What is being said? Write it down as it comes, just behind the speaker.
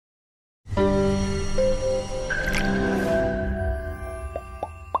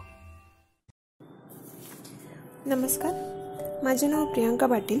नमस्कार, माझे नाव प्रियांका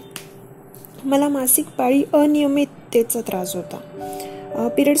पाटील. मला मासिक पाळी अनियमिततेचा त्रास होता.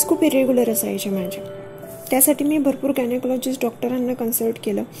 पिरियड्स खूप इरेग्युलर असायचे माझे. त्यासाठी मी भरपूर गायनेकोलॉजिस्ट डॉक्टरांना कन्सल्ट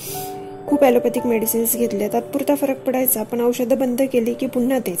केलं. खूप ॲलोपॅथिक मेडिसिन्स घेतल्या. तात्पुरता फरक पडायचा, पण औषधं बंद केली की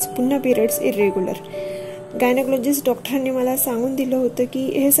पुन्हा पिरियड्स इरेग्युलर. गायनेकोलॉजिस्ट डॉक्टरांनी मला सांगून दिलं होतं की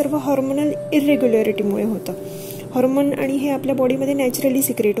हे सर्व हॉर्मोनल इरेग्युलरिटीमुळे होतं. हॉर्मोन आणि हे आपल्या बॉडीमध्ये नॅचरली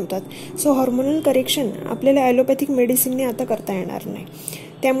सिक्रेट होतात. सो हॉर्मोनल करेक्शन आपल्याला ॲलोपॅथिक मेडिसिनने आता करता येणार नाही.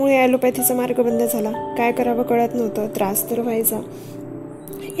 त्यामुळे ॲलोपॅथीचा मार्ग बंद झाला. काय करावं कळत नव्हतं, त्रास तर व्हायचा.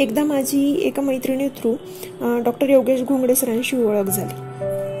 एकदा माझी एका मैत्रिणी थ्रू डॉक्टर योगेश घोंगडे सरांशी ओळख झाली.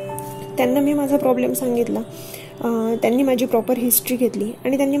 त्यांना मी माझा प्रॉब्लेम सांगितला. त्यांनी माझी प्रॉपर हिस्ट्री घेतली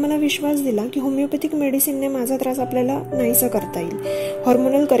आणि त्यांनी मला विश्वास दिला की होमिओपॅथिक मेडिसिनने माझा त्रास आपल्याला नाहीसा करता येईल.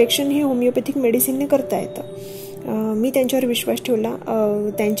 हॉर्मोनल करेक्शन हे होमिओपॅथिक मेडिसिनने करता येतं. मी त्यांच्यावर विश्वास ठेवला.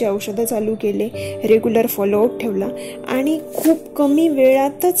 त्यांची औषधं चालू केले, रेग्युलर फॉलोअप ठेवला आणि खूप कमी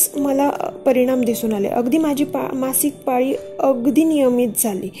वेळातच मला परिणाम दिसून आले. अगदी माझी मासिक पाळी अगदी नियमित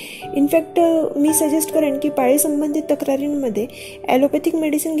झाली. इनफॅक्ट मी सजेस्ट करेन की पाळी संबंधित तक्रारींमध्ये ॲलोपॅथिक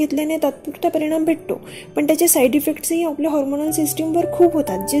मेडिसिन घेतल्याने तात्पुरता परिणाम भेटतो, पण त्याचे साईड इफेक्ट्सही आपल्या हॉर्मोनल सिस्टीमवर खूप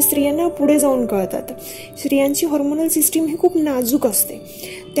होतात, जे स्त्रियांना पुढे जाऊन कळतात. स्त्रियांची हॉर्मोनल सिस्टीम ही खूप नाजूक असते.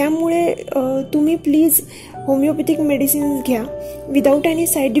 त्यामुळे तुम्ही प्लीज होमिओपॅथिक मेडिसिन्स घ्या. विदाऊट एनी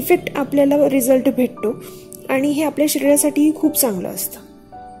साईड इफेक्ट आपल्याला रिझल्ट भेटतो आणि हे आपल्या शरीरासाठीही खूप चांगलं असतं.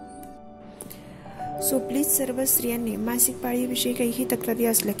 सो प्लीज सर्व स्त्रियांनी मासिक पाळीविषयी काहीही तक्रारी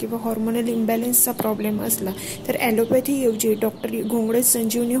असल्या किंवा हॉर्मोनल इम्बॅलन्सचा प्रॉब्लेम असला तर ॲलोपॅथीऐवजी डॉक्टर घोंगडे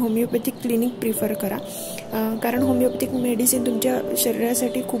संजीवनी होमिओपॅथिक क्लिनिक प्रिफर करा. कारण होमिओपॅथिक मेडिसिन तुमच्या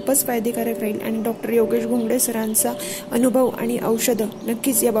शरीरासाठी खूपच फायदेकारक राहील आणि डॉक्टर योगेश घोंगडे सरांचा अनुभव आणि औषधं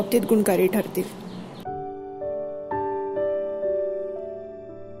नक्कीच या बाबतीत गुणकारी ठरतील.